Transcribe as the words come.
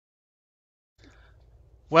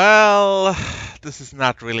Well, this is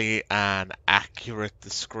not really an accurate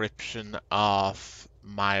description of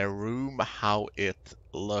my room, how it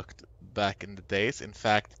looked back in the days. In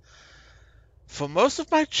fact, for most of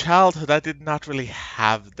my childhood, I did not really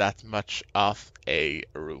have that much of a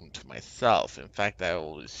room to myself. In fact, I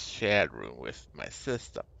always shared room with my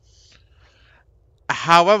sister.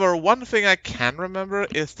 However, one thing I can remember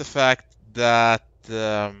is the fact that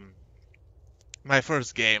my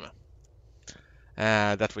first game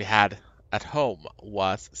that we had at home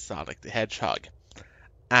was Sonic the Hedgehog.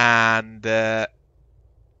 And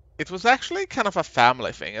it was actually kind of a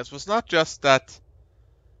family thing. It was not just that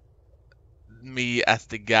me as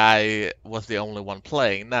the guy was the only one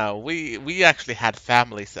playing. No, we actually had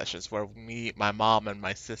family sessions where me, my mom, and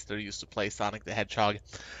my sister used to play Sonic the Hedgehog,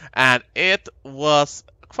 and it was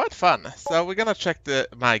quite fun. So we're gonna check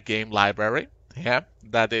my game library here.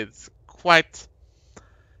 That is quite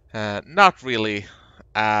not really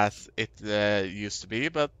as it used to be,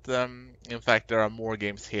 but in fact there are more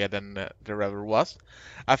games here than there ever was.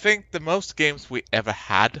 I think the most games we ever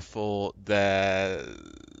had for the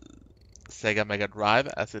Sega Mega Drive,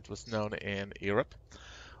 as it was known in Europe,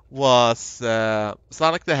 was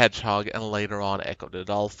Sonic the Hedgehog and later on Echo the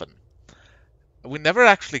Dolphin. We never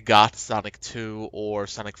actually got Sonic 2 or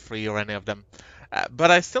Sonic 3 or any of them, but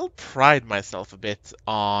I still pride myself a bit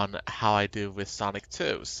on how I do with Sonic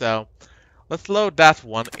 2. So let's load that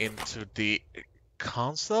one into the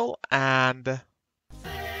console and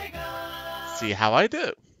see how I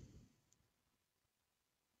do.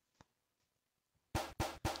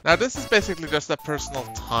 Now this is basically just a personal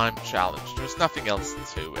time challenge. There's nothing else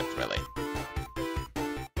to it, really.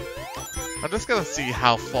 I'm just gonna see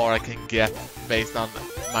how far I can get based on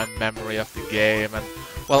my memory of the game, and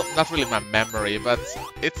well, not really my memory, but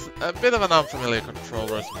it's a bit of an unfamiliar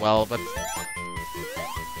controller as well, but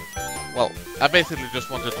well, I basically just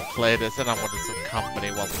wanted to play this and I wanted some company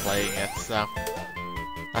while playing it, so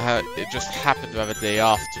it just happened to have a day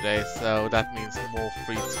off today, so that means more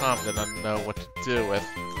free time than I know what to do with.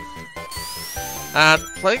 And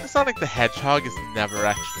playing Sonic the Hedgehog is never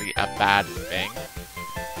actually a bad thing.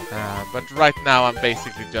 But right now I'm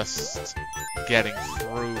basically just getting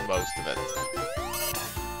through most of it.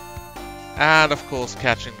 And of course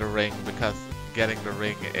catching the ring, because getting the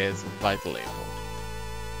ring is vitally important.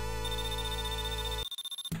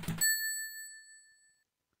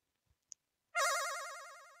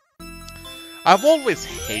 I've always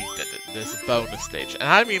hated this bonus stage, and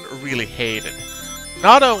I mean really hated.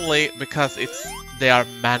 Not only because they are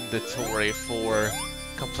mandatory for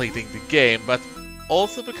completing the game, but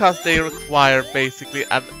also because they require basically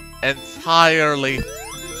an entirely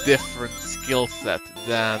different skill set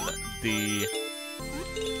than the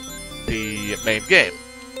main game.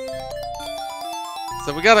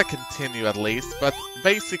 So we gotta continue at least, but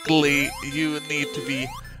basically you need to be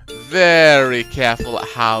very careful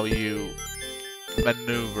how you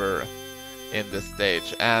maneuver in this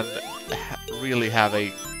stage and really have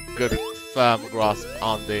a good firm grasp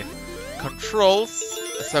on the controls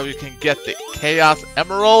so you can get the Chaos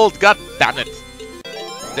Emerald. God damn it!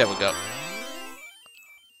 There we go.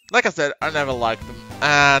 Like I said, I never liked them,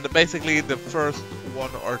 and basically the first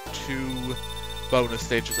one or two bonus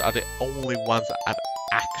stages are the only ones I've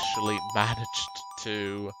actually managed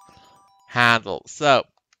to handle. So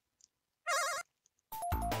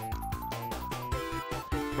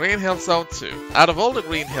Green Hill Zone 2. Out of all the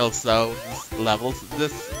Green Hill Zones levels,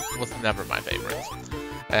 this was never my favorite.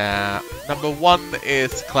 Number 1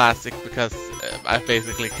 is classic because I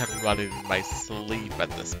basically can run it in my sleep at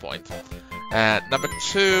this point. Number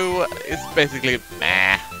 2 is basically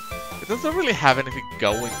meh. It doesn't really have anything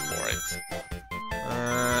going for it.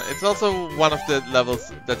 It's also one of the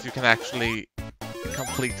levels that you can actually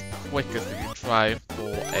complete quickest if you try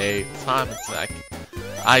for a time attack.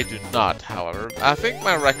 I do not, however. I think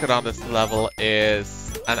my record on this level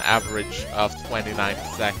is an average of 29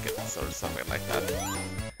 seconds or something like that.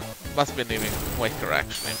 Must have been even quicker,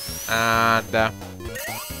 actually. And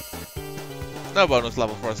no bonus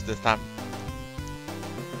level for us this time.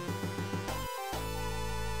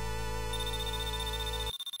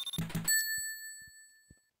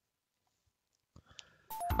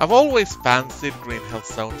 I've always fancied Green Hill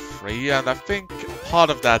Zone 3, and I think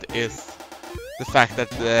part of that is the fact that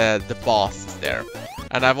the boss is there.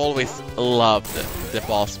 And I've always loved the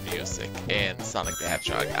boss music in Sonic the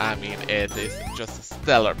Hedgehog. I mean, it is just a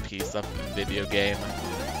stellar piece of video game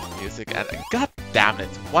music. And god damn it,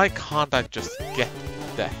 why can't I just get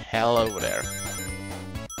the hell over there?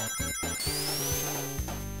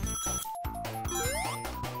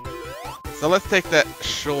 So let's take the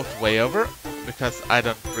short way over. because I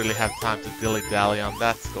don't really have time to dilly-dally on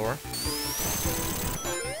that score.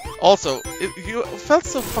 Also, you felt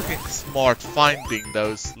so fucking smart finding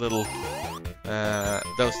those little,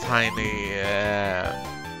 those tiny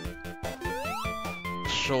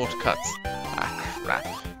shortcuts. Ah, crap.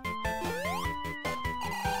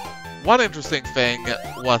 One interesting thing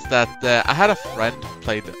was that I had a friend who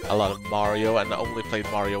played a lot of Mario and only played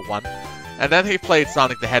Mario 1. And then he played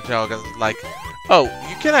Sonic the Hedgehog and was like, oh,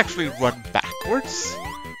 you can actually run backwards?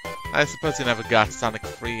 I suppose he never got Sonic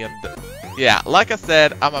 3 and... yeah, like I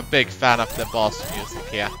said, I'm a big fan of the boss music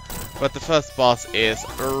here. But the first boss is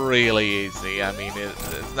really easy. I mean,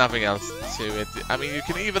 there's nothing else to it. I mean, you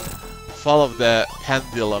can even follow the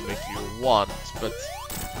pendulum if you want, but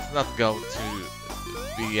it's not going to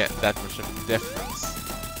be that much of a difference.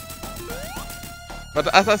 But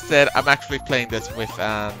as I said, I'm actually playing this with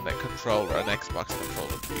a controller, an Xbox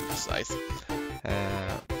controller to be precise.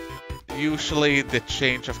 Usually the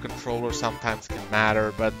change of controller sometimes can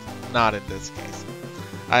matter, but not in this case.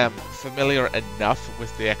 I am familiar enough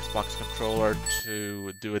with the Xbox controller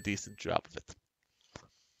to do a decent job of it.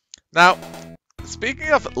 Now,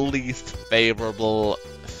 speaking of least favorable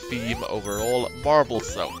theme overall, Marble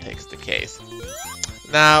Zone takes the case.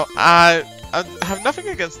 Now, I have nothing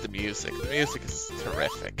against the music. The music is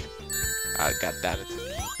terrific. God damn it.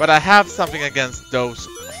 But I have something against those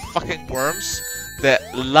fucking worms, the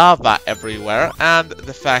lava everywhere, and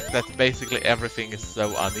the fact that basically everything is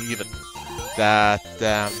so uneven that,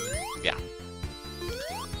 yeah.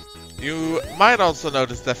 You might also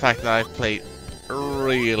notice the fact that I played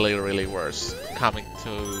really worse coming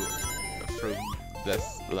through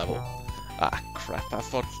this level. Ah, crap, I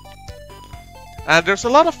thought... And there's a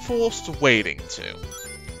lot of forced waiting too.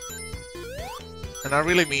 And I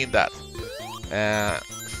really mean that.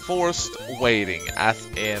 Forced waiting, as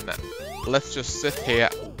in, let's just sit here,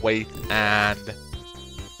 wait, and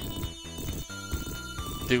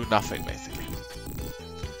do nothing, basically.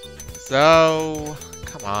 So,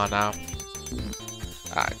 come on now.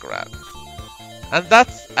 Ah, grab. And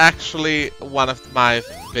that's actually one of my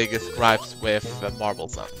biggest gripes with Marble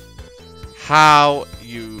Zone. How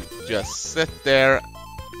you just sit there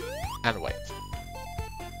and wait.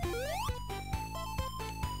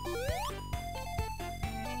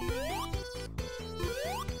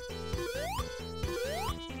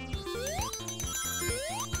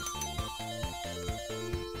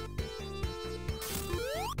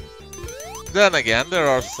 Then again, there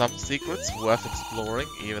are some secrets worth exploring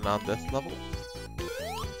even on this level.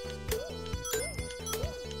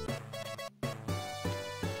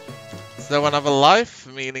 So another life,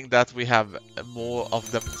 meaning that we have more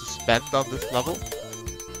of them to spend on this level.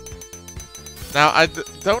 Now, I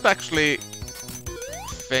don't actually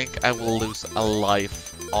think I will lose a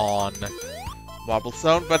life on Marble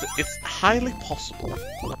Zone, but it's highly possible.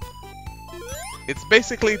 It's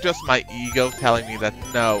basically just my ego telling me that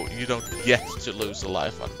no, you don't get to lose a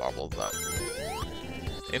life on Marble Zone.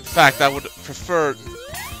 In fact, I would prefer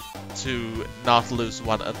to not lose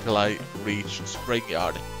one until I reach Spring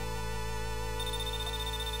Yard.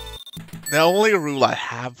 The only rule I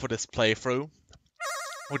have for this playthrough,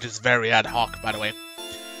 which is very ad hoc by the way,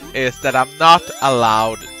 is that I'm not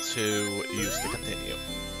allowed to use the continue.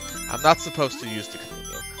 I'm not supposed to use the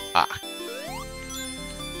continue. Ah.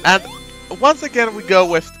 And once again we go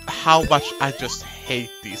with how much I just hate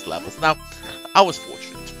these levels. Now, I was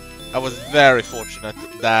fortunate. I was very fortunate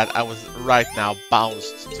that I was right now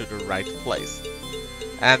bounced to the right place.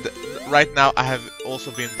 And right now I have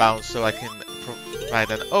also been bounced so I can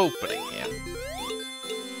provide an opening here.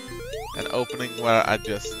 An opening where I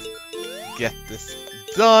just get this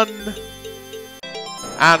done.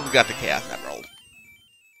 And we got the Chaos Emerald.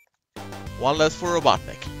 One less for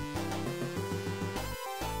Robotnik.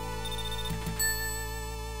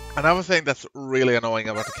 Another thing that's really annoying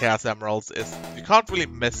about the Chaos Emeralds is you can't really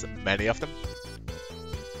miss many of them.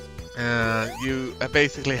 You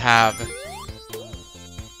basically have...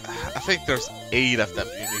 I think there's 8 of them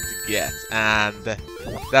you need to get, and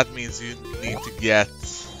that means you need to get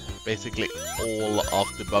basically all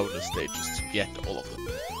of the bonus stages to get all of them.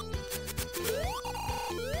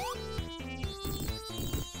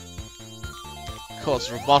 Of course,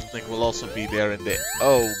 Robotnik will also be there in the...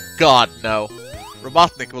 Oh god, no!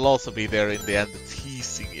 Robotnik will also be there in the end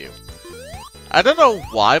teasing you. I don't know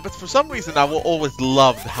why, but for some reason I always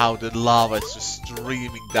loved how the lava is just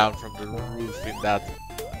streaming down from the roof in that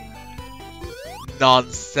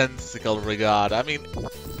nonsensical regard. I mean,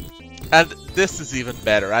 and this is even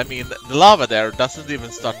better. I mean, the lava there doesn't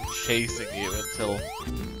even start chasing you until...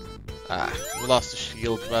 we lost the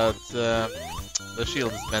shield, but the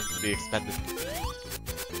shield is meant to be expended.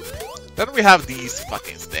 Then we have these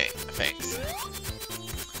fucking things.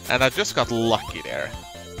 And I just got lucky there.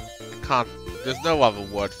 I can't... There's no other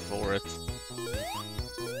word for it.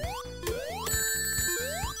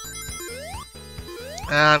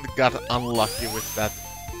 And got unlucky with that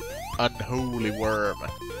unholy worm.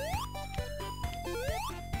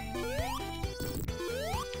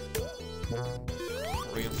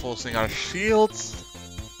 Reinforcing our shields.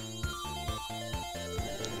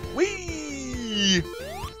 Whee!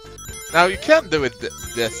 Now you can do it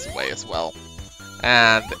this way as well.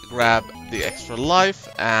 And grab the extra life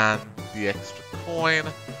and the extra coin.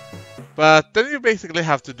 But then you basically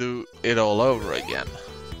have to do it all over again.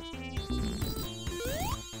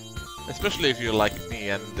 Especially if you're like me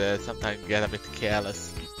and sometimes get a bit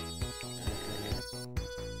careless.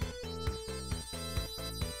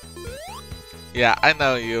 Yeah, I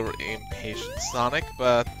know you're impatient, Sonic,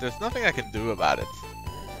 but there's nothing I can do about it.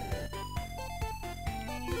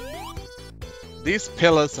 These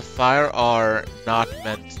pillars of fire are not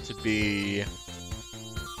meant to be...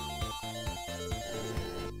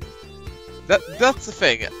 That's the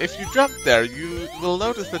thing. If you jump there, you will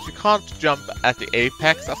notice that you can't jump at the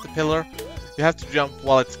apex of the pillar. You have to jump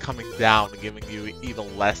while it's coming down, giving you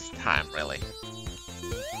even less time, really.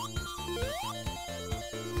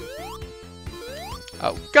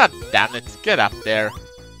 Oh, god damn it, get up there.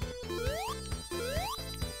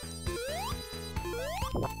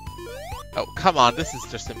 Oh, come on, this is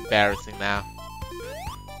just embarrassing now.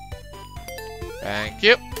 Thank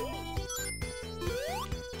you.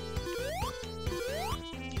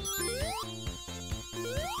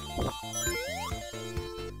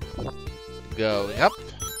 Going up.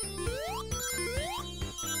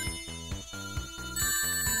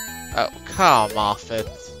 Oh, come off it.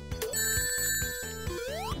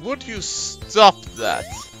 Would you stop that?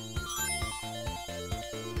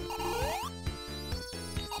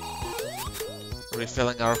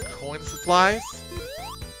 Refilling our coin supplies.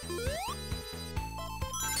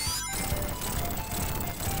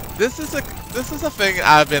 This is a thing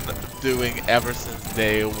I've been doing ever since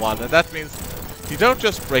day one, and that means you don't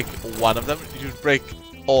just break one of them, you break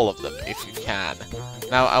all of them if you can.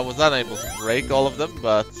 Now, I was unable to break all of them,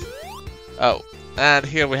 but... Oh, and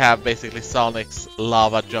here we have basically Sonic's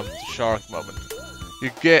lava jump to shark moment.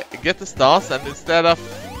 You get the stars, and instead of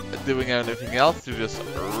doing anything else, you just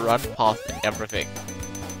run past everything.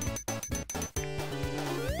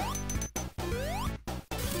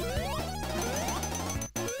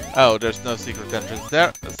 Oh, there's no secret entrance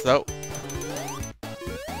there, so...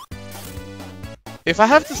 If I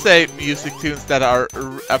have to say music tunes that are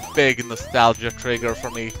a big nostalgia trigger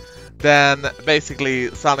for me, then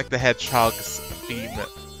basically Sonic the Hedgehog's theme,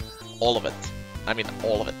 all of it. I mean,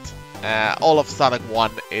 all of it. All of Sonic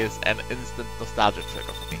 1 is an instant nostalgia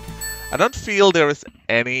trigger for me. I don't feel there is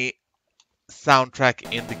any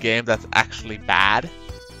soundtrack in the game that's actually bad.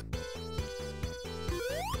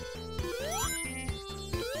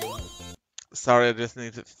 Sorry, I just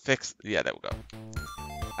need to fix... Yeah, there we go.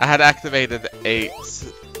 I had activated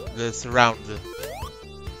the surround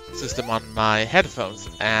system on my headphones,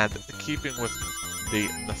 and keeping with the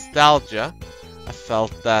nostalgia, I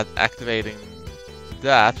felt that activating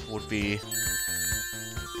that would be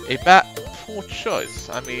a poor choice.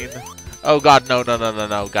 I mean, oh god, no,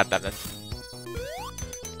 god damn it.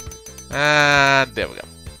 And there we go.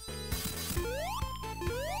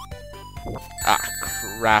 Ah,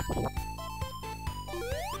 crap.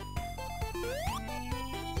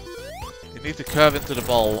 You need to curve into the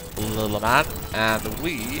ball, little man, and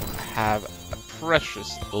we have a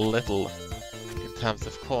precious little in terms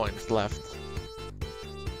of coins left.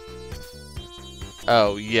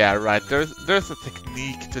 Oh yeah, right. There's a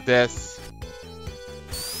technique to this.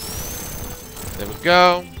 There we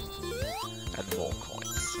go. And more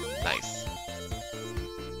coins. Nice.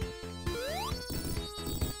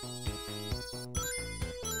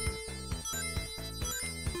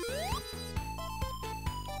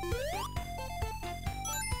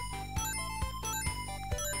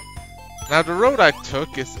 Now the road I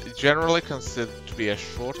took is generally considered to be a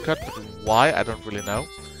shortcut, but why, I don't really know.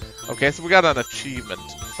 Okay, so we got an achievement,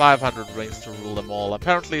 500 rings to rule them all.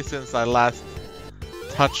 Apparently since I last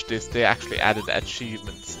touched this, they actually added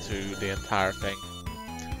achievements to the entire thing.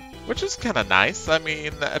 Which is kinda nice. I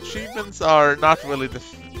mean, achievements are not really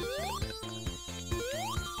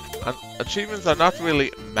achievements are not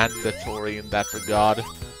really mandatory in that regard,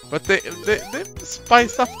 but they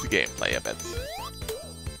spice up the gameplay a bit.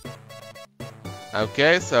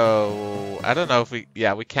 Okay, so I don't know if we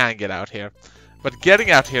can get out here. But getting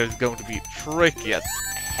out here is going to be tricky as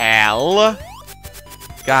hell.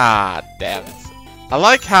 God damn it. I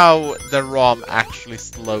like how the ROM actually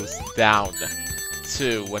slows down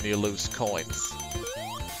too when you lose coins.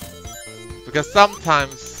 Because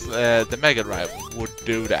sometimes the Mega Drive would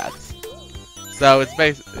do that. So it's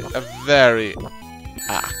basically a very...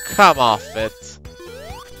 come off it.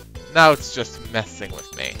 Now it's just messing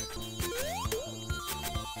with me.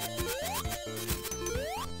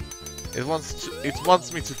 It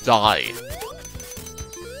wants me to die.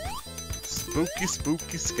 Spooky,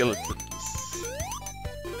 spooky skeletons.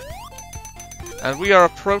 And we are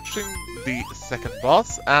approaching the second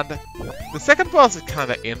boss, and the second boss is kind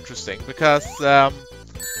of interesting because, oh,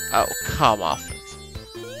 come off it.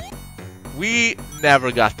 We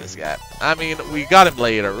never got this guy. I mean, we got him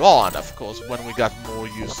later on, of course, when we got more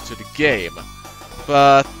used to the game.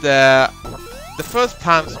 But the first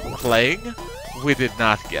times playing, we did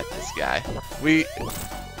not get this guy. We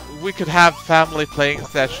could have family playing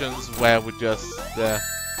sessions where we just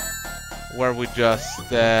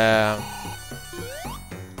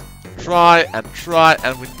try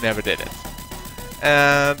and we never did it.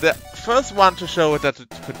 And the first one to show it that it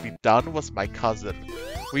could be done was my cousin.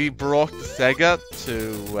 We brought the Sega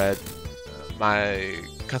to my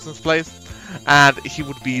cousin's place, and he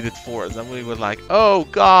would beat it for us, and we were like, oh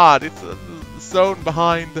god, it's a zone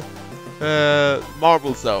behind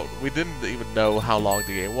Marble Zone. We didn't even know how long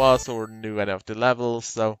the game was or knew any of the levels,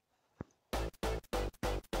 so...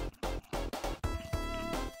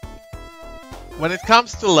 When it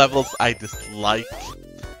comes to levels I dislike,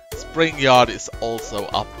 Spring Yard is also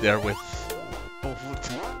up there with...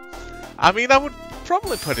 I mean, I would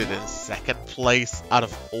probably put it in second place out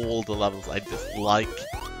of all the levels I dislike.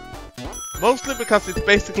 Mostly because it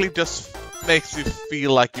basically just makes you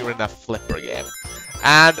feel like you're in a flipper game.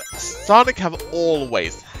 And Sonic have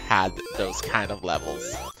always had those kind of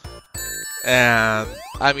levels. And,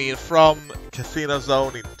 I mean, from Casino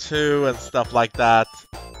Zone in 2 and stuff like that.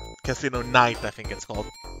 Casino Night, I think it's called.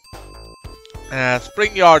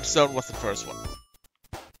 Spring Yard Zone was the first one.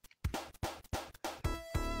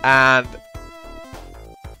 And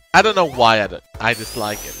I don't know why I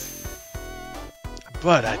dislike it.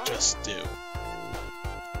 But I just do.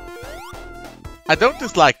 I don't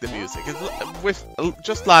dislike the music.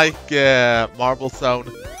 Just like Marble Zone,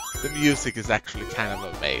 the music is actually kind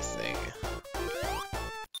of amazing.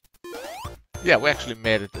 Yeah, we actually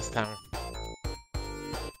made it this time.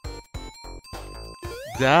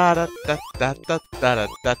 Da da da da da da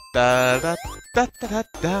da da da da da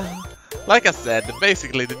da. Like I said,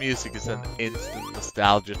 basically the music is an instant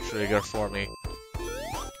nostalgia trigger for me.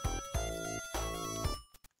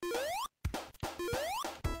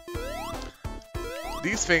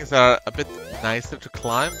 These things are a bit nicer to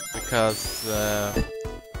climb because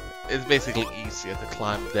it's basically easier to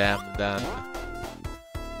climb them than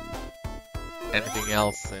anything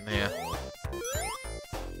else in here.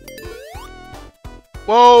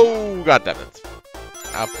 Whoa! God damn it.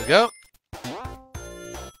 Up we go.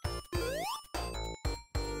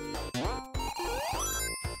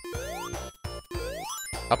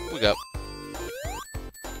 Up we go.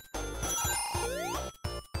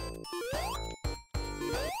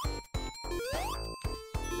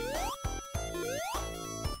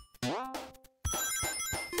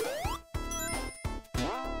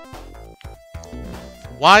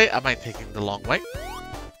 Why am I taking the long way?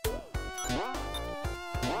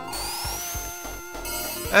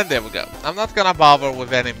 And there we go. I'm not gonna bother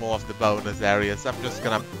with any more of the bonus areas. I'm just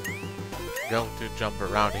gonna go to jump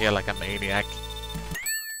around here like a maniac.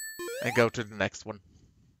 And go to the next one.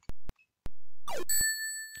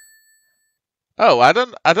 Oh, I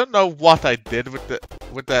don't know what I did with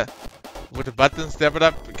the buttons there, but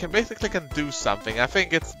I can do something. I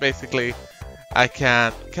think it's basically I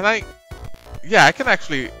can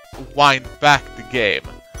actually wind back the game.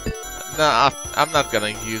 No, I'm not gonna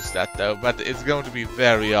use that though, but it's going to be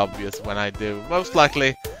very obvious when I do. Most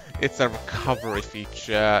likely, it's a recovery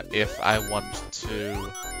feature if I want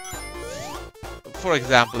to... For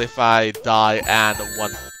example, if I die and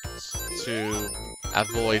want to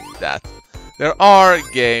avoid that. There are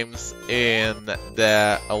games in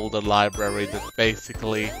the older library that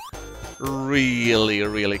basically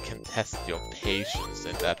really can test your patience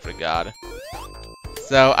in that regard.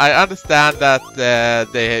 So I understand that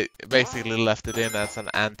they basically left it in as an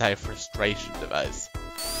anti-frustration device.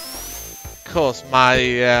 Of course,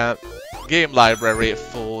 my game library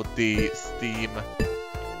for the Steam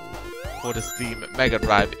Mega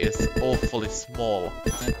Drive is awfully small.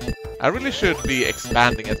 I really should be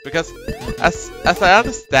expanding it because, as I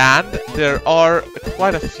understand, there are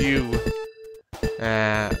quite a few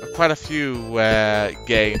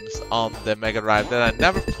games on the Mega Drive that I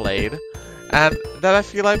never played and that I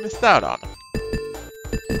feel I missed out on.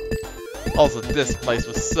 Also, this place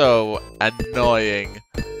was so annoying.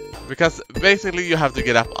 Because basically you have to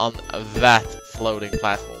get up on that floating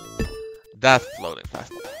platform. That floating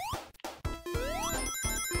platform.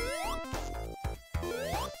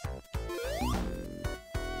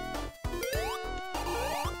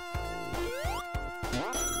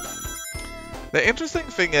 The interesting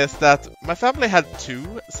thing is that my family had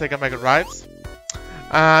 2 Sega Mega Drives.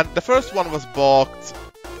 And the first one was bought,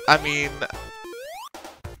 the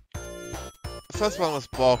first one was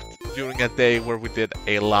bought during a day where we did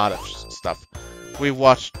a lot of stuff. We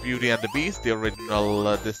watched Beauty and the Beast, the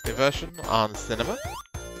original Disney version, on cinema.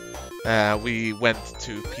 We went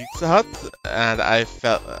to Pizza Hut, and I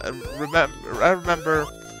felt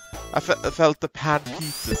the pan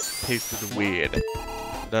pizzas tasted weird.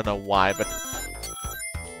 Don't know why, but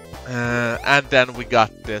and then we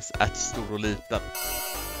got this at Storoliten,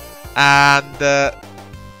 and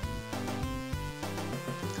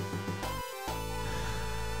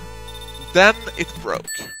then it broke.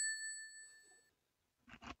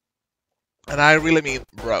 And I really mean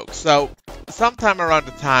broke. So, sometime around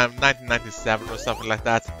the time, 1997 or something like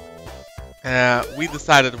that, we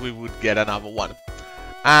decided we would get another one.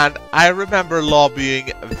 And I remember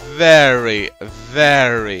lobbying very,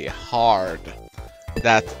 very hard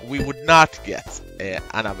that we would not get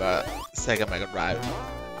another Sega Mega Drive.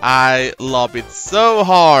 I lobbied so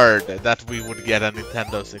hard that we would get a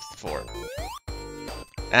Nintendo 64.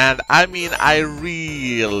 And I mean, I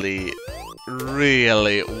really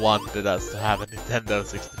wanted us to have a Nintendo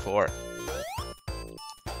 64.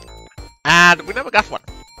 And we never got one.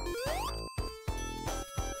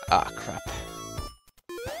 Ah, crap.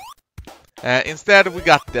 Instead, we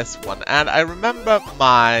got this one. And I remember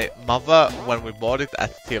my mother, when we bought it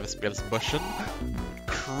at TV-spelsbörsen.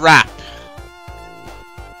 Crap!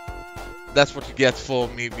 That's what you get for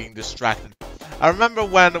me being distracted. I remember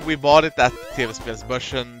when we bought it at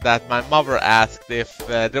TV-spelsbörsen that my mother asked if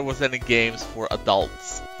there was any games for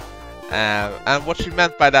adults. And what she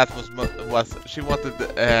meant by that was she wanted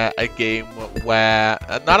a game where,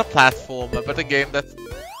 not a platformer, but a game that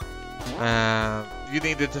you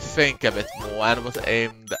needed to think a bit more and was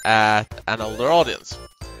aimed at an older audience.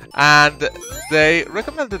 And they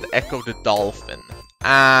recommended Echo the Dolphin.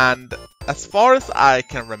 And as far as I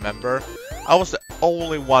can remember, I was the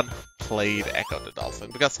only one who played Echo the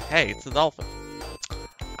Dolphin, because hey, it's a dolphin.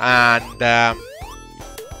 And I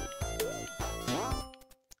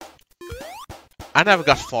never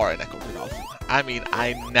got far in Echo the Dolphin. I mean,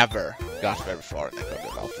 I never got very far in Echo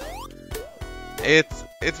the Dolphin. It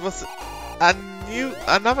was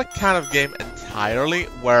another kind of game entirely,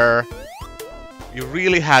 where you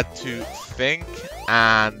really had to think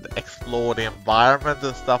and explore the environment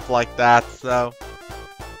and stuff like that, so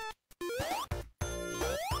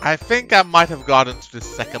I think I might have gotten to the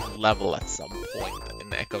second level at some point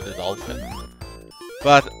in Echo the Dolphin,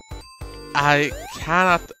 but I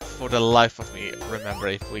cannot for the life of me remember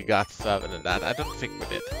if we got further than that. I don't think we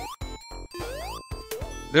did.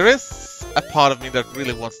 There is a part of me that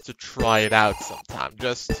really wants to try it out sometime.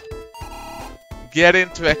 Just get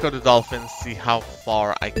into Echo the Dolphin, see how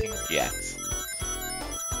far I can get.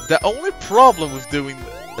 The only problem with doing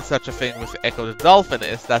such a thing with Echo the Dolphin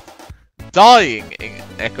is that dying in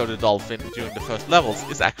Echo the Dolphin during the first levels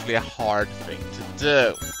is actually a hard thing to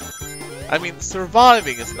do. I mean,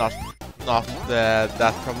 surviving is not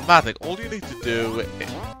that problematic. All you need to do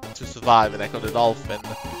to survive in Echo the Dolphin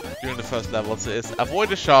during the first levels is avoid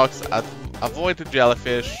the sharks, avoid the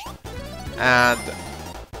jellyfish, and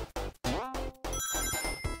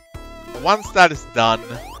once that is done,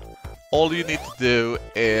 all you need to do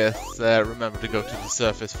is remember to go to the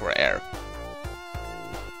surface for air.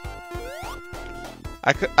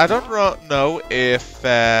 I don't know if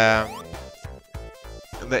the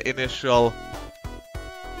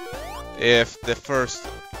first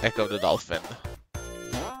Echo the Dolphin,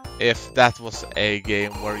 if that was a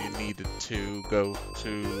game where you needed to go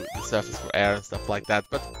to the surface for air and stuff like that,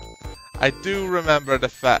 but I do remember the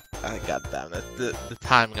fact. God damn it, the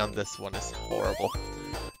timing on this one is horrible.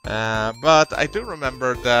 But I do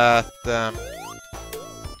remember that.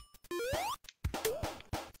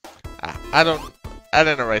 At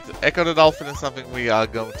any rate, Echo the Dolphin is something we are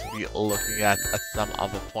going to be looking at some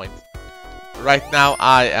other point. Right now,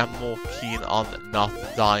 I am more keen on not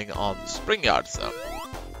dying on Springyard, so.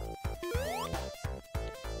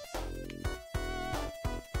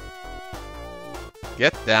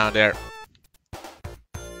 Get down there.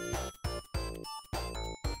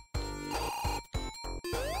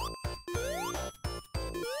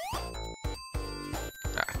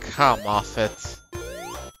 Ah, come off it.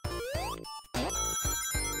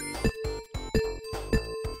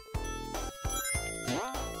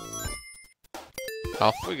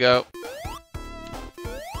 Off we go.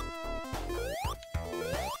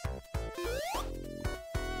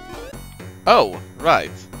 Oh, right.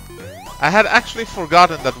 I had actually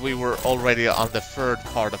forgotten that we were already on the third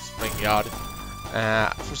part of Spring Yard.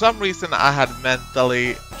 For some reason I had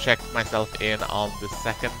mentally checked myself in on the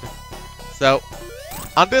second. So,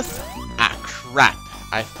 on this... Ah, crap!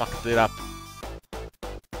 I fucked it up.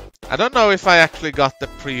 I don't know if I actually got the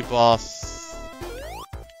pre-boss...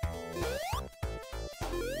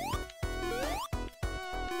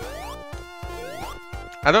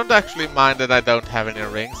 I don't actually mind that I don't have any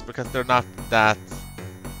rings, because they're not that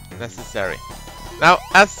necessary. Now,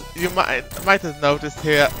 as you might have noticed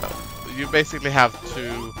here, you basically have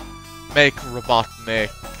to make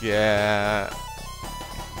Robotnik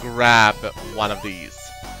grab one of these.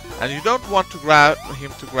 And you don't want to grab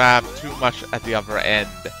him to grab too much at the other end,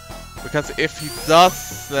 because if he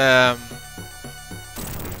does,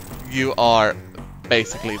 you are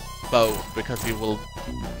basically boned, because you will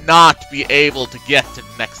not be able to get to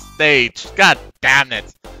the next stage. God damn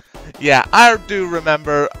it! Yeah, I do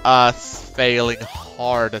remember us failing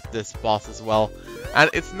hard at this boss as well. And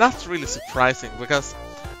it's not really surprising, because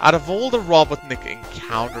out of all the Robotnik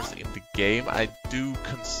encounters in the game, I do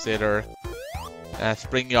consider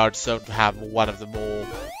Spring Yard Zone to have one of the more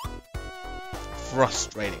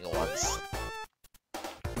frustrating ones.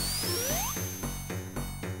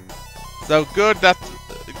 So good that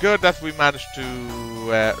we managed to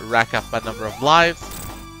rack up a number of lives.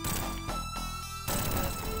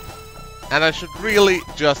 And I should really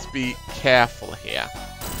just be careful here.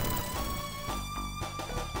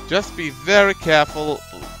 Just be very careful.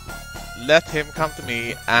 Let him come to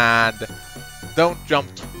me and don't jump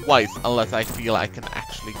twice unless I feel I can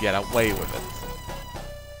actually get away with it.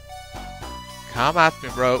 Come at me,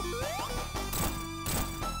 bro.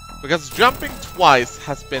 Because jumping twice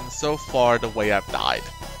has been so far the way I've died.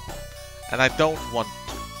 And I don't want to.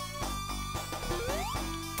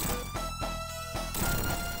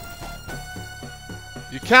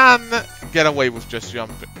 You can get away with just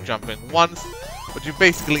jumping once, but you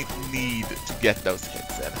basically need to get those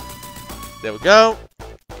hits in. There we go.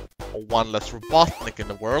 One less Robotnik in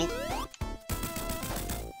the world.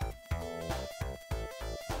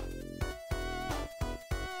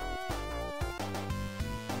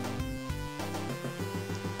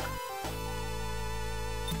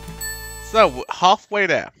 So, halfway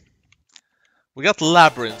there. We got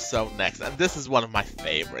Labyrinth Zone next, and this is one of my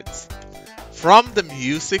favorites. From the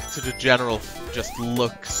music to the general just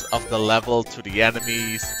looks of the level, to the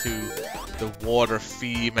enemies, to the water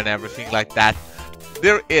theme and everything like that,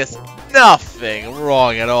 there is nothing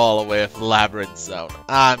wrong at all with Labyrinth Zone.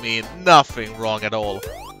 I mean, nothing wrong at all.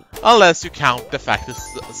 Unless you count the fact that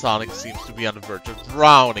Sonic seems to be on the verge of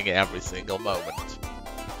drowning every single moment.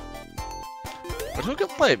 But who can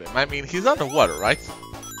blame him? I mean, he's underwater, right?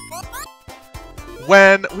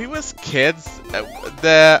 When we was kids,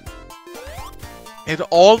 it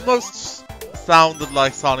almost sounded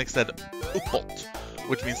like Sonic said uppåt,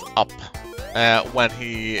 which means up, when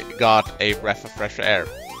he got a breath of fresh air.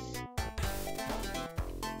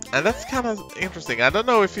 And that's kind of interesting. I don't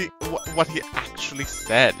know if what he actually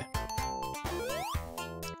said,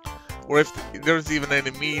 or if there's even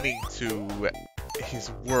any meaning to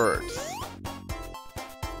his words.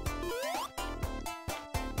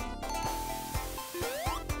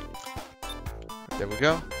 There we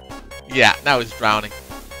go. Yeah, now he's drowning.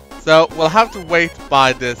 So we'll have to wait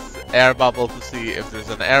by this air bubble to see if there's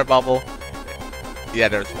an air bubble. Yeah,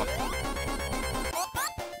 there's one.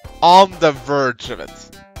 On the verge of it.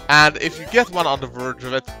 And if you get one on the verge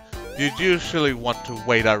of it, you usually want to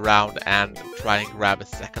wait around and try and grab a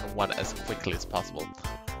second one as quickly as possible.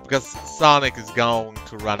 Because Sonic is going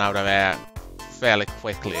to run out of air fairly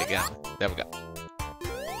quickly again. There we go.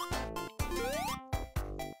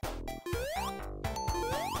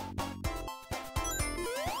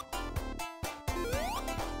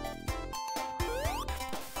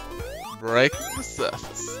 Breaking the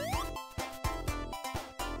surface.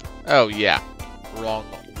 Oh yeah, wrong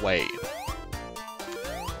way.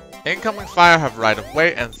 Incoming fire have right of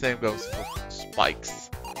way, and same goes for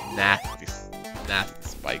spikes. Nasty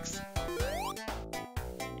spikes.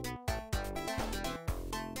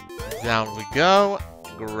 Down we go,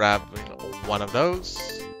 grabbing one of those.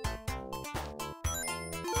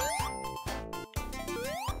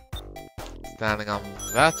 Standing on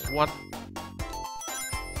that one.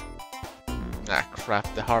 Ah crap,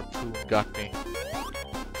 the harpoon got me.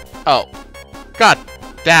 Oh, god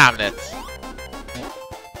damn it!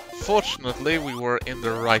 Fortunately, we were in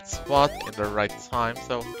the right spot, in the right time,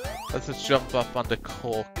 so let's just jump up on the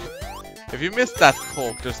cork. If you miss that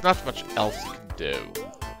cork, there's not much else you can do.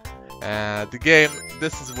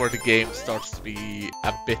 This is where the game starts to be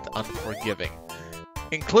a bit unforgiving.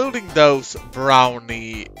 Including those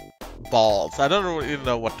brownie balls. I don't really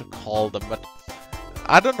know what to call them, but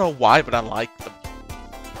I don't know why, but I like them.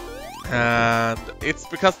 And it's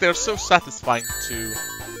because they're so satisfying to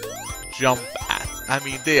jump at. I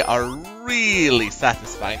mean, they are really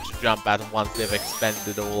satisfying to jump at once they've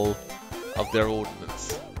expended all of their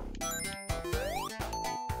ordnance.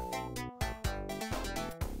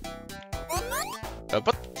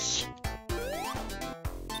 But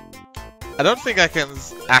I don't think I can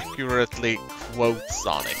accurately quote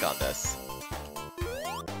Sonic on this.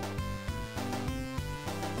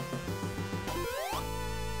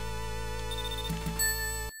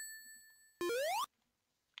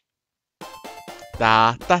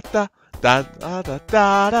 Da da da da da da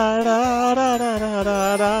da da da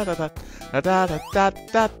da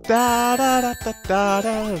da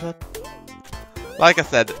da. Like I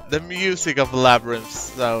said, the music of Labyrinth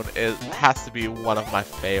Zone has to be one of my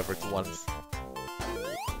favorite ones.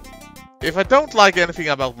 If I don't like anything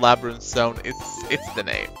about Labyrinth Zone, it's the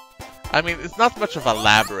name. I mean, it's not much of a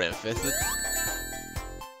labyrinth, is it?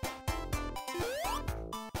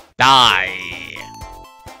 Die!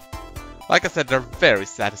 Like I said, they're very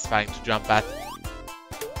satisfying to jump at.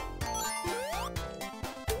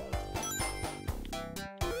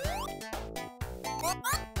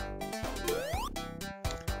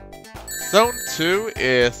 Zone 2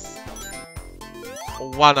 is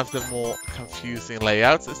one of the more confusing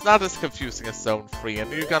layouts. It's not as confusing as Zone 3, and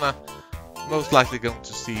you're gonna most likely going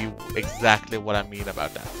to see exactly what I mean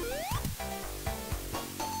about that.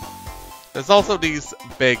 There's also these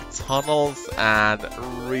big tunnels and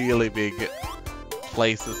really big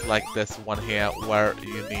places like this one here where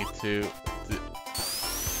you need to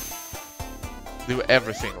do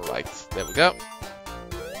everything right. There we go.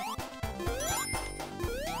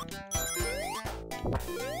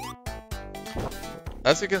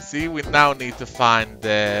 As you can see, we now need to find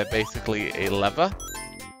basically a lever.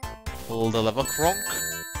 Pull the lever, Kronk.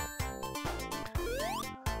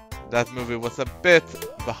 That movie was a bit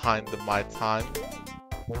behind my time.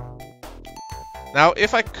 Now,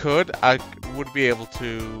 if I could, I would be able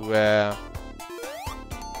to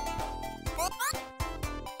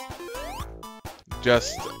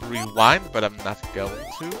just rewind, but I'm not going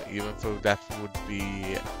to, even though that would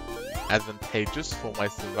be advantageous for my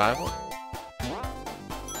survival.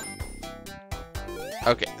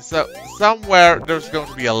 Okay, so somewhere there's going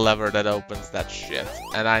to be a lever that opens that shit,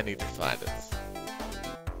 and I need to find it.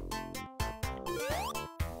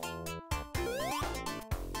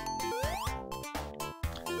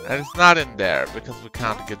 And it's not in there, because we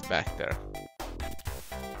can't get back there.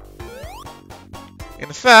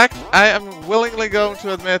 In fact, I am willingly going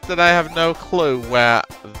to admit that I have no clue where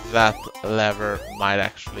that lever might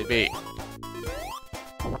actually be.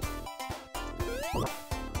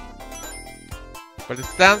 But it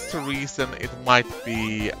stands to reason it might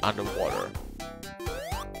be underwater.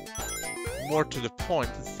 More to the point,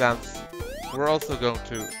 it stands... We're also going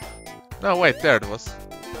to... No, wait, there it was.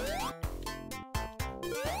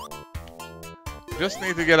 Just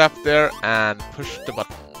need to get up there and push the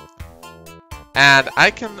button. And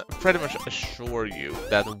I can pretty much assure you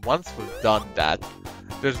that once we've done that,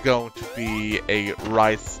 there's going to be a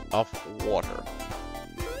rise of water.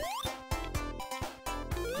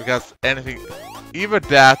 Because anything, either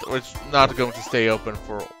that or it's not going to stay open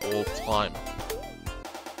for all time.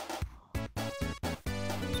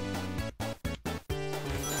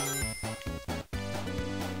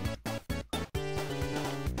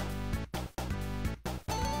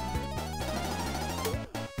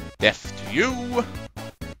 Death to you!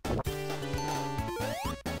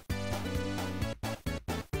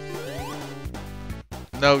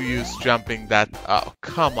 No use jumping that... Oh,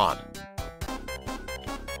 come on.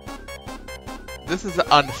 This is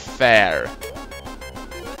unfair.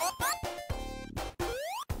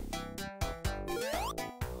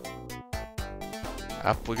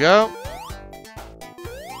 Up we go.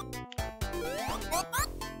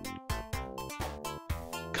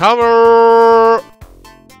 Cover!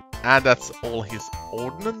 And that's all his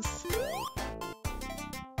ordnance.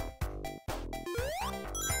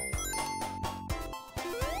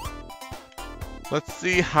 Let's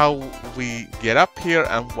see how we get up here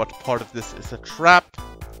and what part of this is a trap.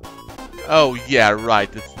 Oh yeah,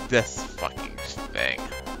 right, it's this fucking thing.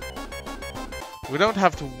 We don't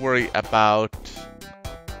have to worry about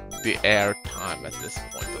the air time at this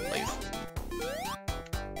point at least.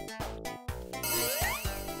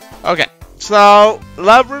 Okay. So,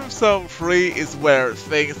 Labyrinth Zone 3 is where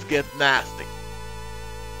things get nasty.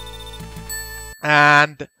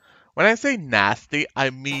 And When I say nasty,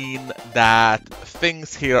 I mean that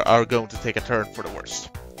things here are going to take a turn for the worst.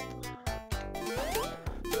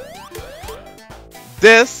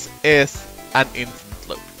 This is an infinite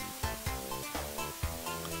loop.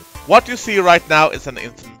 What you see right now is an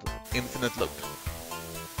infinite loop.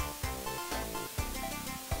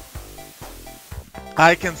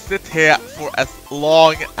 I can sit here for as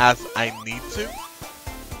long as I need to,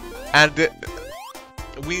 and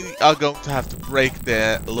we are going to have to break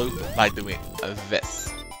the loop by doing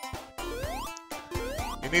this.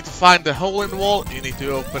 You need to find the hole in the wall, you need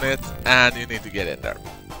to open it, and you need to get in there.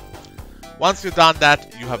 Once you've done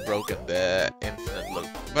that, you have broken the infinite loop.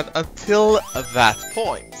 But until that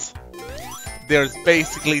point, there's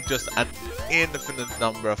basically just an infinite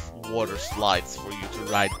number of water slides for you to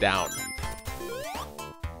ride down.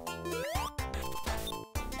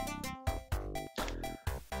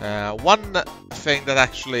 One thing that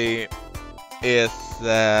actually is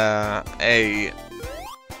a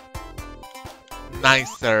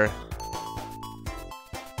nicer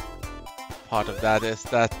part of that is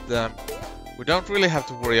that we don't really have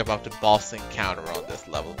to worry about the boss encounter on this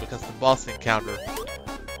level, because the boss encounter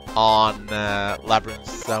on Labyrinth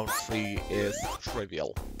Zone 3 is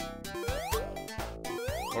trivial.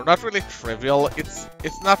 Or not really trivial,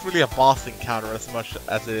 it's not really a boss encounter as much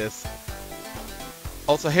as it is.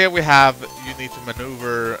 Also here we have, you need to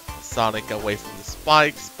maneuver Sonic away from the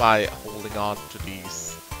spikes by holding on to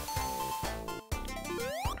these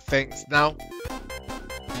things. Now,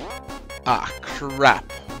 ah crap,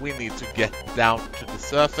 we need to get down to the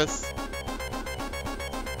surface.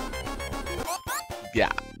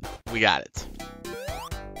 Yeah, we got it.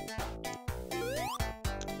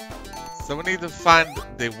 So we need to find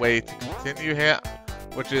the way to continue here,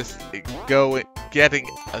 which is getting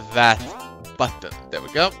that button. There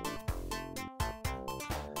we go.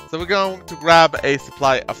 So we're going to grab a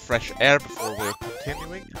supply of fresh air before we're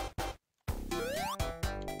continuing.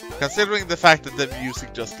 Considering the fact that the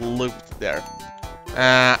music just looped there.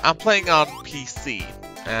 I'm playing on PC,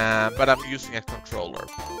 but I'm using a controller.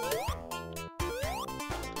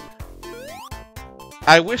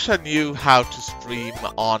 I wish I knew how to stream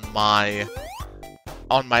on my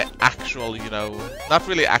actual, you know, not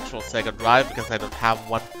really actual Sega Drive because I don't have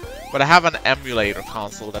one, but I have an emulator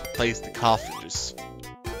console that plays the cartridges.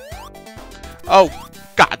 Oh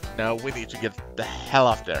god, no, we need to get the hell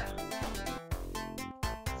off there.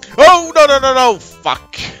 Oh, no, no, no, no,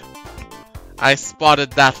 fuck. I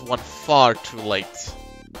spotted that one far too late.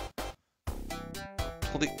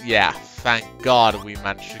 Yeah, thank god we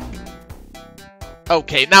managed to...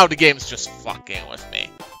 Okay, now the game's just fucking with me.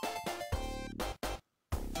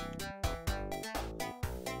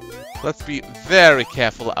 Let's be very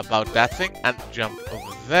careful about that thing and jump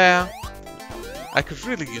over there. I could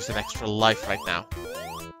really use an extra life right now.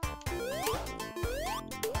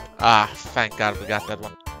 Ah, thank god we got that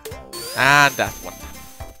one. And that one.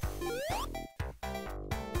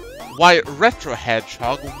 Why Retro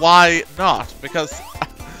Hedgehog? Why not? Because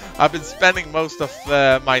I've been spending most of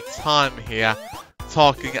my time here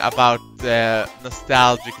talking about the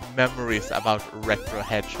nostalgic memories about Retro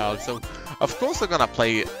Hedgehog. So, of course I'm gonna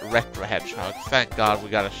play Retro Hedgehog. Thank god we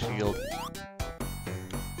got a shield.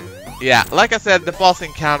 Yeah, like I said, the boss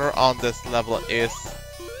encounter on this level is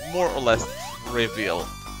more or less trivial.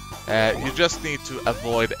 You just need to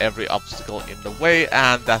avoid every obstacle in the way,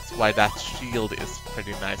 and that's why that shield is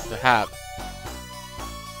pretty nice to have.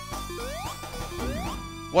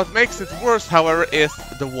 What makes it worse, however, is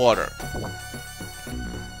the water.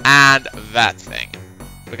 And that thing.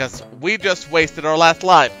 Because we just wasted our last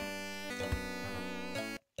life.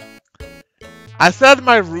 I said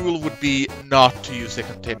my rule would be not to use a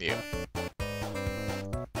continue.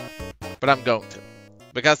 But I'm going to.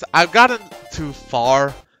 Because I've gotten too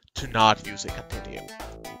far to not use a continue.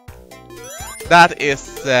 That is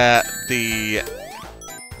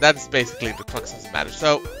basically the crux of the matter.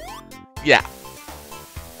 So, yeah.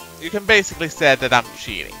 You can basically say that I'm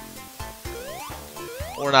cheating.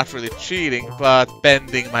 Or not really cheating, but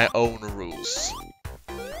bending my own rules.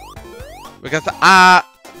 Because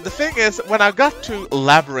the thing is, when I got to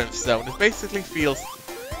Labyrinth Zone, it basically feels...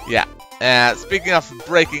 Yeah. Speaking of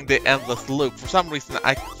breaking the endless loop, for some reason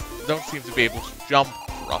I don't seem to be able to jump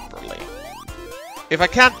properly. If I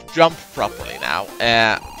can't jump properly now,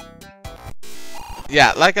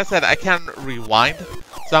 yeah, like I said, I can rewind.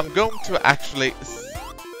 So I'm going to actually...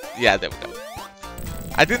 Yeah, there we go.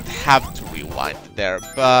 I didn't have to rewind there,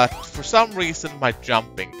 but for some reason my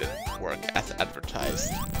jumping didn't work as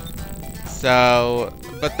advertised. So,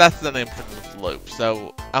 but that's an infinite loop,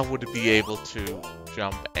 so I would be able to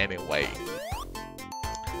jump anyway.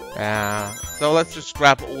 So let's just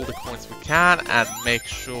grab all the coins we can and make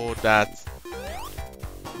sure that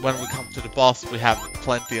when we come to the boss we have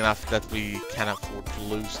plenty enough that we can afford to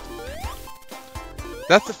lose.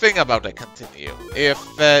 That's the thing about a continue. If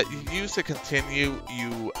you use a continue,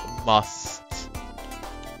 you must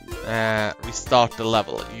restart the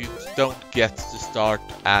level. You don't get to start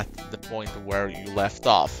at the point where you left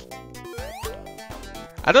off.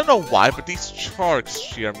 I don't know why, but these sharks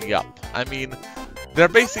cheer me up. I mean, they're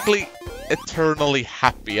basically eternally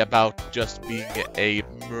happy about just being a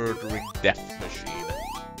murdering death machine.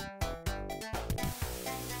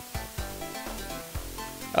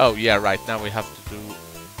 Oh yeah, right, now we have to do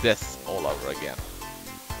this all over again.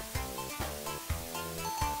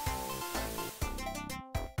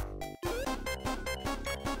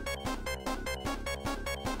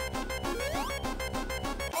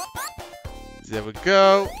 There we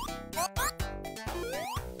go.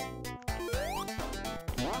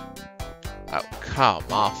 Oh, come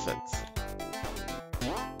off it.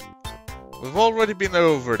 We've already been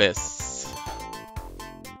over this.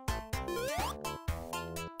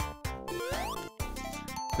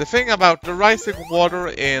 The thing about the rising water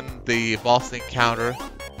in the boss encounter...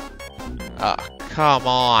 come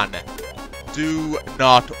on. Do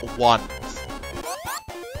not want.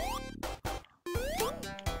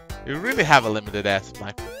 You really have a limited air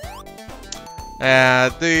supply.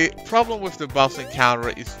 The problem with the boss encounter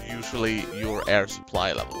is usually your air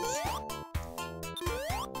supply levels.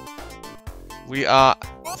 We are,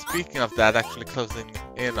 speaking of that, actually closing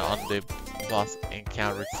in on the boss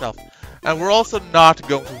encounter itself. And we're also not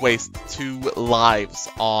going to waste 2 lives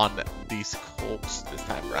on these corpses this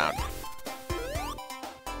time around.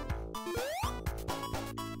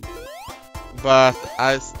 But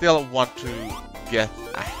I still want to get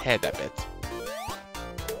ahead a bit.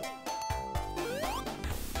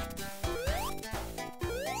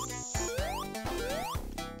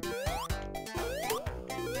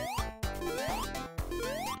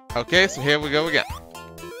 Okay, so here we go again.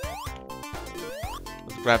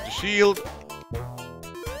 Let's grab the shield.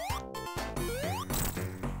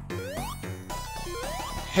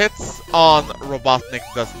 Hits on Robotnik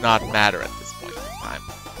does not matter at this point in time.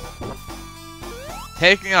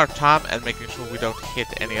 Taking our time and making sure we don't hit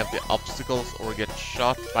any of the obstacles or get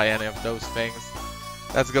shot by any of those things,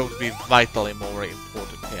 that's going to be vitally more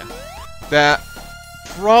important here. The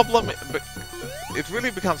problem, it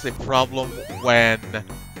really becomes a problem when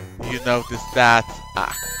you notice that,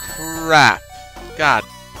 crap, god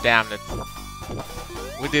damn it,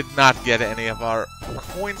 we did not get any of our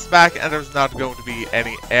coins back and there's not going to be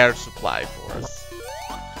any air supply for us.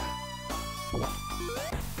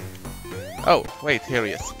 Oh, wait, here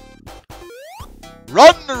he is.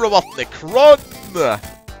 Run, Robotnik, run!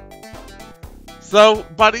 So,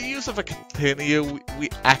 by the use of a continue, we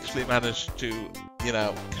actually managed to, you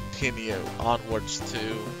know, continue onwards to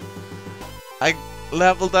a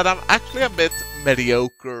level that I'm actually a bit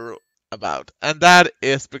mediocre about. And that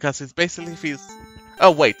is because it basically feels...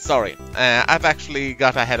 Oh, wait, sorry. I've actually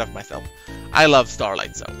got ahead of myself. I love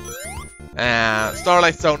Starlight Zone.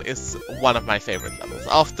 Starlight Zone is one of my favorite levels.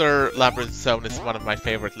 After Labyrinth Zone is one of my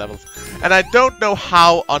favorite levels. And I don't know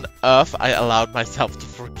how on earth I allowed myself to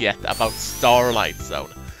forget about Starlight Zone.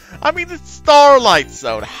 I mean, it's Starlight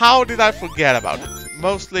Zone. How did I forget about it?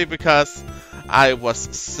 Mostly because I was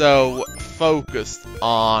so focused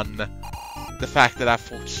on the fact that I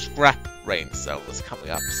thought Scrap Rain Zone was coming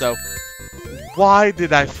up. So, why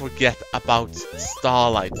did I forget about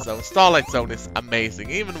Starlight Zone? Starlight Zone is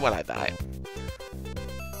amazing, even when I die.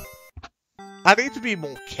 I need to be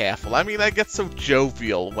more careful. I mean, I get so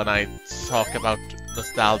jovial when I talk about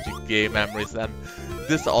nostalgic game memories and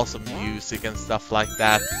this awesome music and stuff like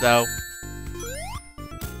that, so...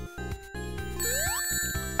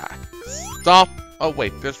 Stop! Oh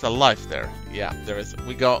wait, there's a life there. Yeah, there is.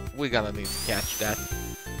 We're gonna need to catch that.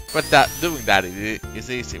 But doing that is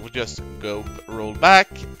easy. We just go roll back,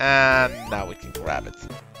 and now we can grab it.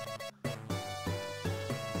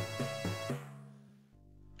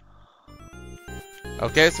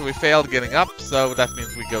 Okay, so we failed getting up, so that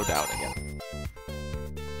means we go down again.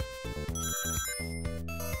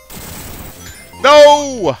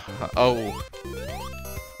 No! Oh.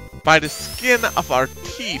 By the skin of our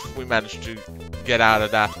teeth, we managed to get out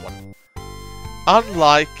of that one.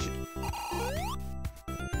 Unlike,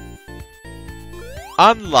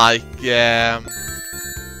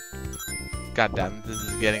 god damn, this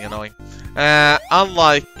is getting annoying.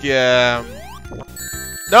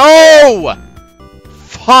 No!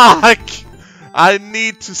 Fuck! I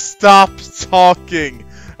need to stop talking.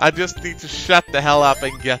 I just need to shut the hell up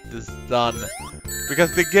and get this done.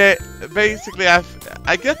 Because basically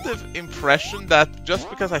I get the impression that just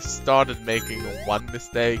because I started making one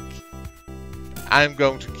mistake, I'm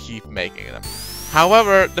going to keep making them.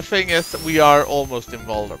 However, the thing is, we are almost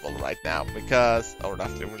invulnerable right now, because, or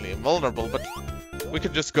not really invulnerable, but we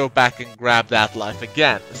can just go back and grab that life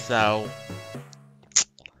again, so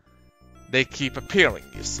they keep appearing,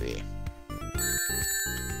 you see.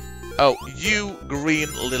 Oh, you green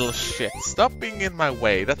little shit, stop being in my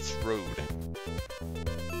way, that's rude.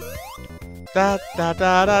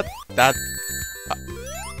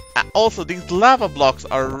 Also, these lava blocks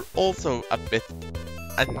are also a bit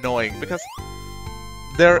annoying because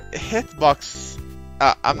their hitbox.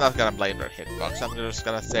 I'm not gonna blame their hitbox. I'm just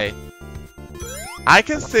gonna say I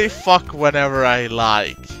can say fuck whenever I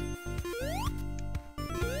like.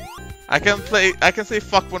 I can say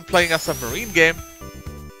fuck when playing a submarine game,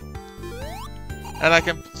 and I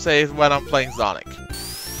can say it when I'm playing Sonic.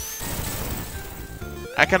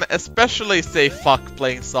 I can especially say fuck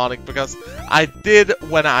playing Sonic because I did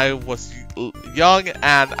when I was young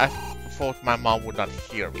and I thought my mom would not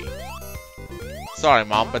hear me. Sorry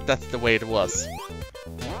mom, but that's the way it was.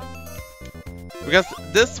 Because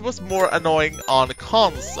this was more annoying on a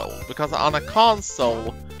console, because on a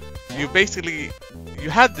console you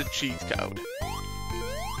had the cheat code.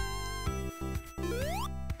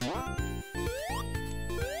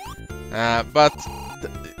 But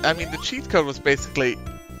I mean, the cheat code was basically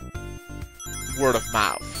word of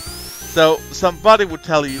mouth. So somebody would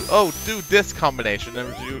tell you, oh, do this combination,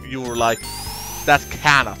 and you were like, that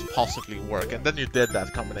cannot possibly work. And then you did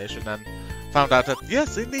that combination and found out that,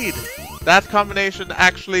 yes, indeed, that combination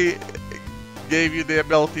actually gave you the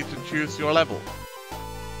ability to choose your level.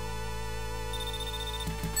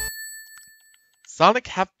 Sonic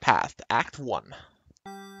have passed Act 1.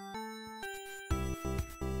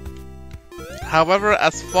 However,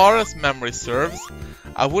 as far as memory serves,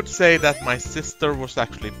 I would say that my sister was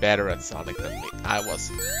actually better at Sonic than me. I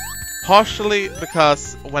was. Partially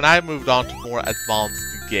because when I moved on to more advanced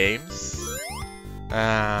games,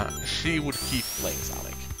 she would keep playing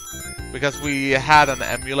Sonic. Because we had an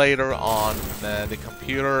emulator on the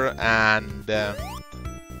computer, and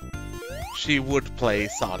she would play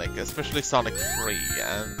Sonic, especially Sonic 3,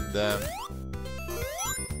 and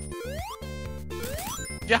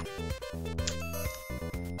yeah.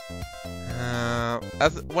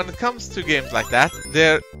 When it comes to games like that,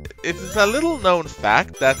 it is a little known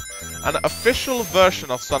fact that an official version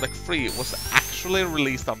of Sonic 3 was actually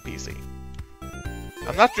released on PC.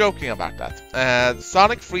 I'm not joking about that.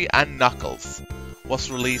 Sonic 3 and Knuckles was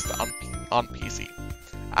released on PC.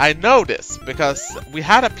 I know this because we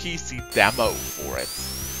had a PC demo for it,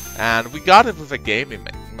 and we got it with a gaming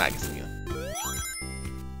magazine.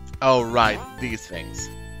 Oh right, these things.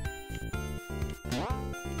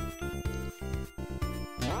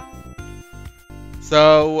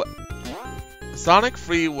 So, Sonic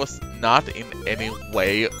 3 was not in any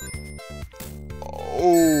way...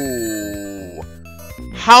 Oh!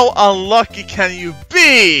 How unlucky can you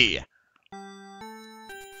be?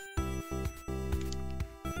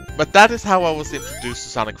 But that is how I was introduced to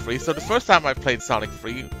Sonic 3. So the first time I played Sonic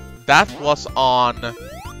 3, that was on...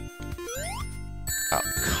 Oh,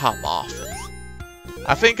 come off it.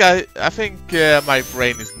 I think my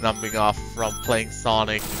brain is numbing off from playing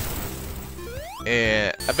Sonic.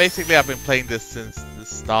 Basically, I've been playing this since the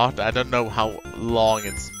start. I don't know how long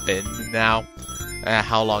it's been now.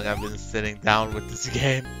 How long I've been sitting down with this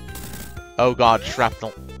game. Oh god,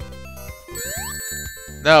 shrapnel.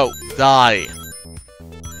 No, die.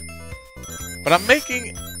 But I'm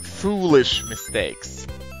making foolish mistakes.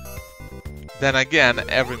 Then again,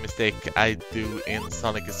 every mistake I do in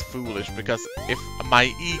Sonic is foolish, because if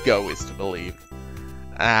my ego is to believe,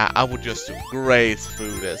 I would just graze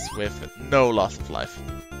through this with no loss of life.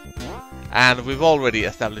 And we've already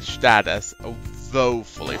established that as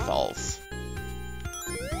woefully false.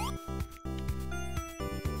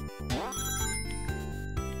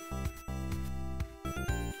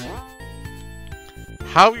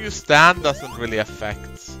 How you stand doesn't really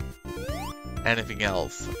affect anything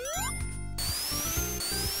else.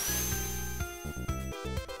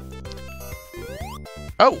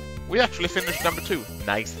 Oh, we actually finished number 2.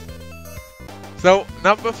 Nice. So,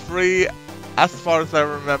 number 3, as far as I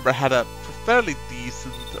remember, had a fairly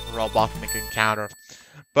decent Robotnik encounter.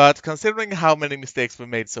 But considering how many mistakes we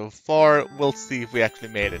made so far, we'll see if we actually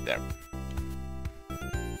made it there.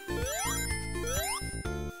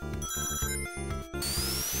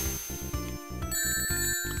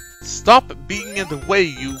 Stop being in the way,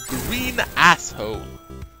 you green asshole!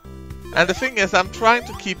 And the thing is, I'm trying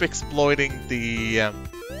to keep exploiting the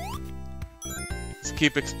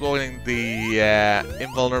keep exploiting the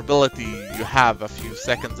invulnerability you have a few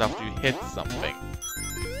seconds after you hit something.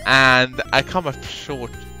 And I come up short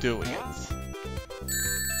doing it.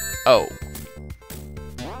 Oh.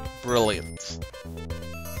 Brilliant.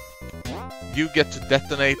 You get to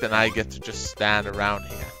detonate and I get to just stand around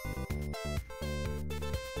here.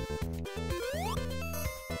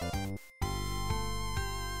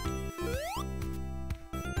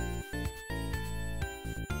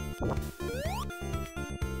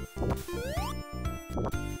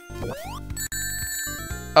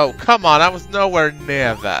 Oh, come on, I was nowhere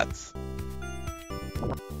near that.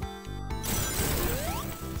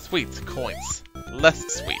 Sweet, coins. Less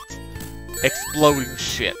sweet. Exploding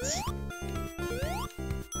shit.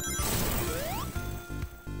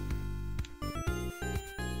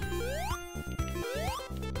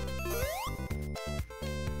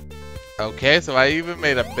 Okay, so I either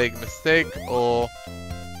made a big mistake or...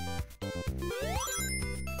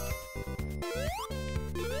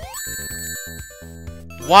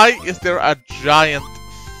 Why is there a giant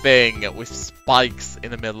thing with spikes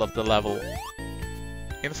in the middle of the level?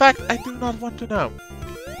 In fact, I do not want to know.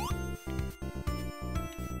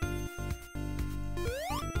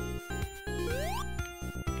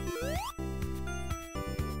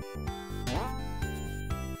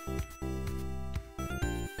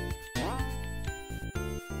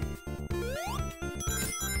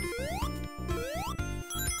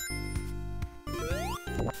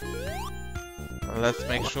 Let's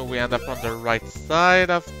make sure we end up on the right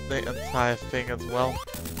side of the entire thing as well.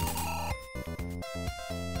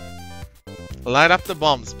 Light up the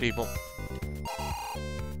bombs, people.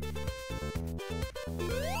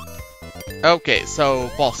 Okay, so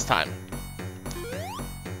boss time.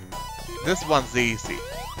 This one's easy.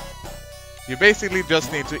 You basically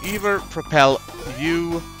just need to either propel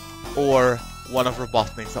you or one of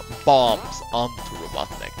Robotnik's bombs onto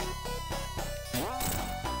Robotnik.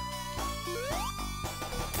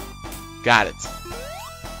 Got it.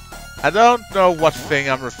 I don't know what thing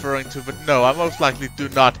I'm referring to, but no, I most likely do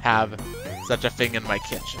not have such a thing in my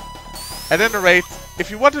kitchen. At any rate,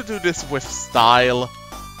 if you want to do this with style,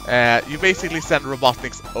 you basically send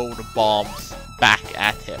Robotnik's own bombs back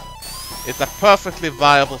at him. It's a perfectly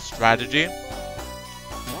viable strategy.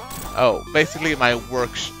 Oh, basically my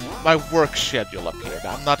work schedule appeared.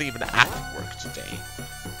 I'm not even at work today.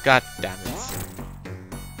 God damn it.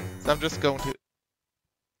 So I'm just going to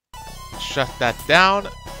shut that down.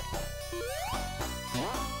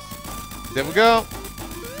 There we go.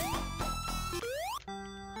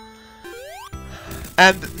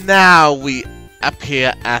 And now we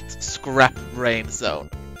appear at Scrap Brain Zone.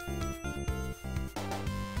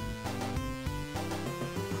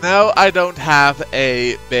 No, I don't have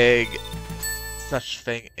a big such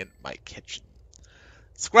thing in my kitchen.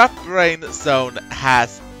 Scrap Brain Zone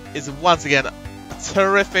is once again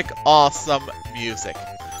terrific, awesome music.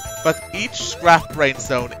 But each Scrap Brain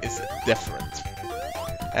Zone is different.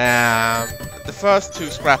 The first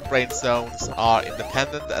two Scrap Brain Zones are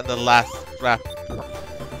independent, and the last Scrap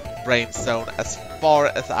Brain Zone, as far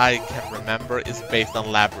as I can remember, is based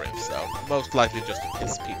on Labyrinth Zone. Most likely just to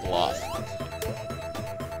piss people off.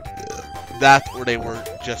 That or they were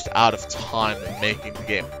just out of time making the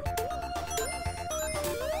game.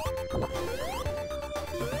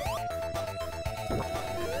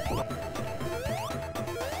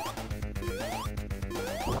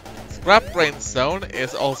 Scrap Brain Zone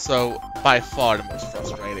is also by far the most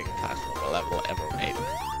frustrating platformer level ever made.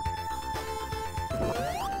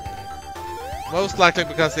 Most likely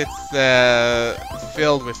because it's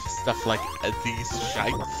filled with stuff like these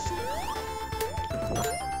shites.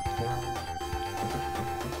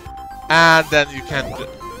 And then you can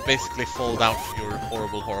basically fall down to your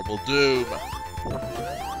horrible, horrible doom.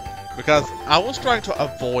 Because I was trying to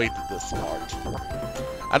avoid this part.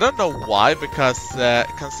 I don't know why, because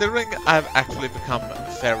considering I've actually become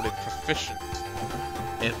fairly proficient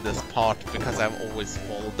in this part because I've always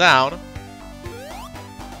fallen down.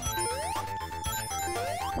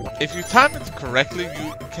 If you time it correctly,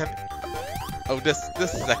 you can... Oh, this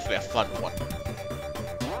is actually a fun one.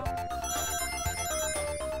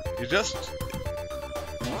 You just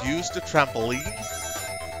use the trampolines,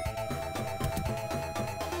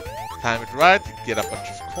 time it right, get a bunch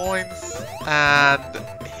of coins, and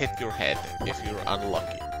hit your head if you're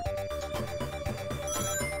unlucky.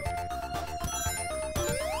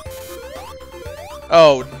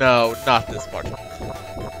 Oh no, not this part.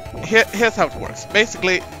 Here's how it works.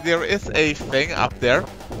 Basically, there is a thing up there.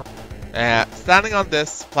 Standing on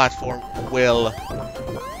this platform will...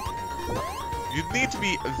 You need to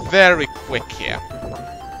be very quick here.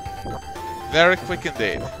 Very quick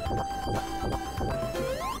indeed.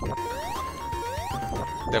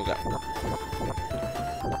 There we go.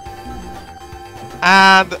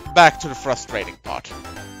 And back to the frustrating part.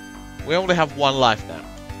 We only have one life now.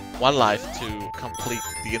 One life to complete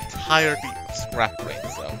the entirety of Scrap Brain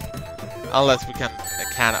Zone. Unless we can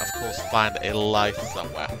of course find a life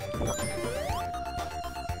somewhere.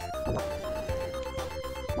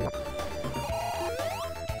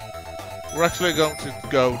 We're actually going to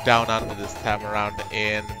go down under this time around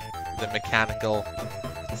in the mechanical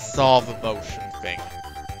solve motion thing.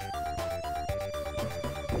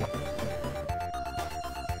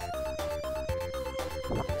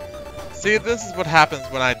 See, this is what happens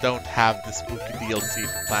when I don't have the spooky DLC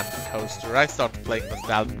for Planet Coaster. I start playing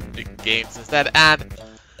nostalgic games instead, and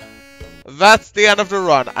that's the end of the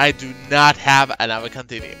run. I do not have another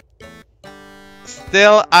continue.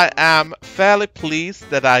 Still, I am fairly pleased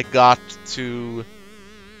that I got to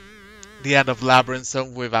the end of Labyrinth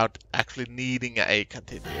Zone without actually needing a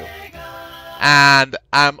continue. And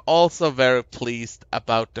I'm also very pleased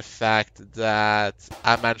about the fact that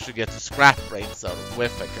I managed to get to Scrap Brain Zone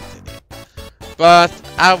with a continue. But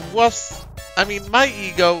I mean, my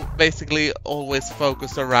ego basically always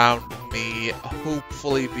focused around me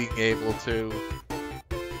hopefully being able to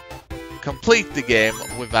complete the game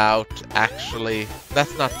without actually.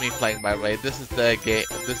 That's not me playing, by the way. This is the game.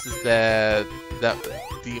 This is the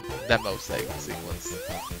demo sequence.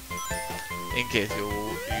 In case you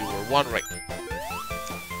were wondering.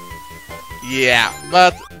 Yeah,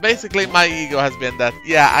 but basically my ego has been that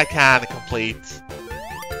yeah, I can complete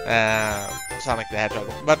Sonic the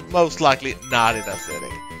Hedgehog, but most likely not in a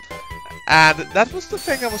sitting. And that was the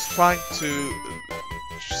thing I was trying to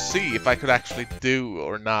see if I could actually do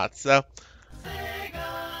or not. So,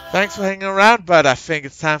 thanks for hanging around, but I think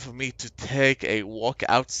it's time for me to take a walk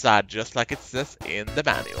outside, just like it says in the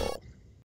manual.